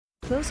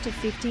Close to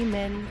 50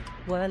 men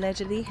were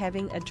allegedly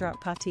having a drug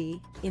party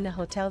in a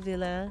hotel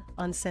villa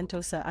on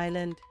Sentosa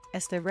Island,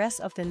 as the rest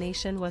of the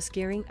nation was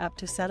gearing up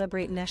to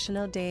celebrate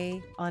National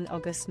Day on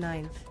August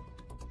 9th.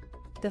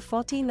 The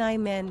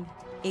 49 men,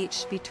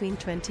 aged between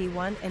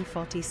 21 and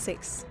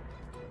 46,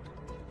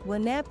 were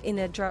nabbed in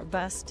a drug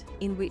bust,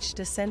 in which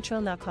the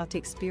Central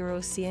Narcotics Bureau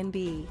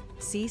 (CNB)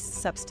 seized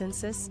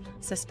substances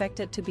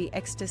suspected to be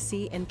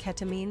ecstasy and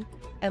ketamine,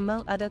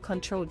 among other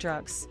controlled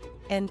drugs,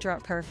 and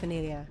drug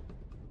paraphernalia.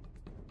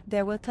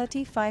 There were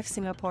 35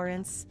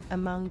 Singaporeans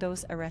among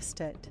those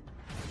arrested.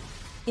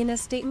 In a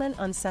statement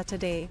on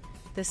Saturday,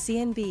 the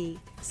CNB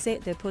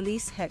said the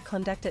police had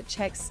conducted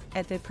checks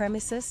at the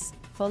premises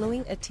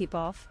following a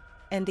tip-off,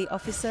 and the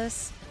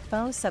officers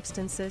found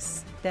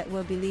substances that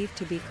were believed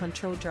to be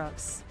controlled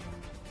drugs.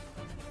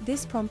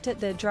 This prompted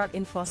the Drug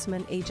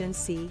Enforcement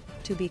Agency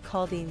to be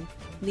called in,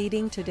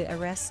 leading to the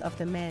arrest of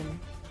the men.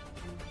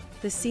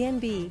 The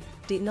CNB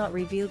did not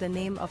reveal the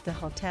name of the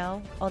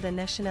hotel or the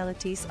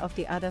nationalities of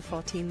the other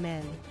 14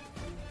 men.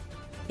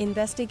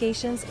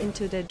 Investigations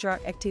into the drug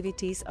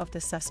activities of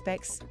the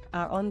suspects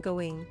are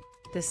ongoing,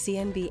 the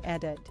CNB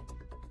added.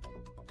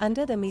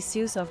 Under the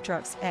Misuse of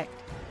Drugs Act,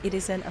 it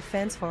is an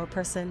offense for a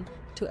person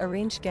to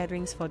arrange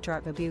gatherings for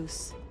drug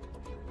abuse.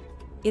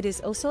 It is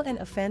also an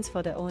offense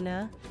for the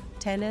owner,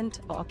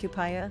 tenant or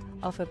occupier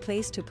of a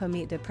place to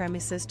permit the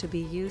premises to be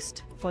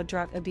used for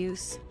drug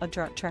abuse or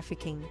drug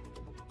trafficking.